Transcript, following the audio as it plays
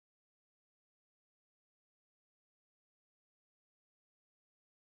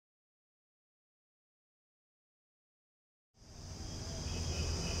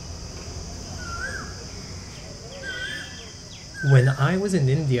When I was in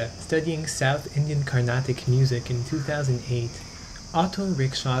India studying South Indian Carnatic music in 2008, auto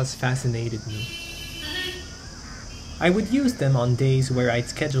rickshaws fascinated me. I would use them on days where I'd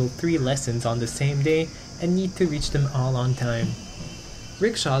schedule 3 lessons on the same day and need to reach them all on time.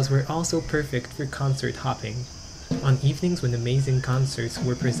 Rickshaws were also perfect for concert hopping, on evenings when amazing concerts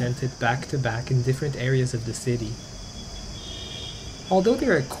were presented back to back in different areas of the city. Although they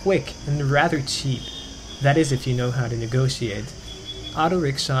are quick and rather cheap, that is if you know how to negotiate, auto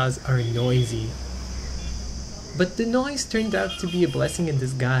rickshaws are noisy. But the noise turned out to be a blessing in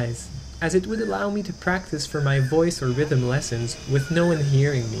disguise, as it would allow me to practice for my voice or rhythm lessons with no one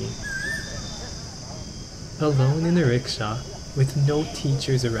hearing me. Alone in a rickshaw, with no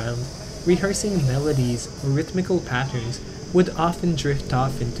teachers around, rehearsing melodies or rhythmical patterns would often drift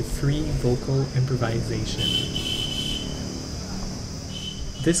off into free vocal improvisation.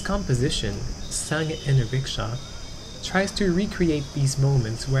 This composition, sung in a rickshaw, tries to recreate these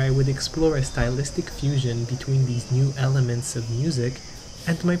moments where I would explore a stylistic fusion between these new elements of music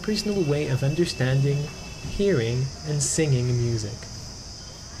and my personal way of understanding, hearing, and singing music.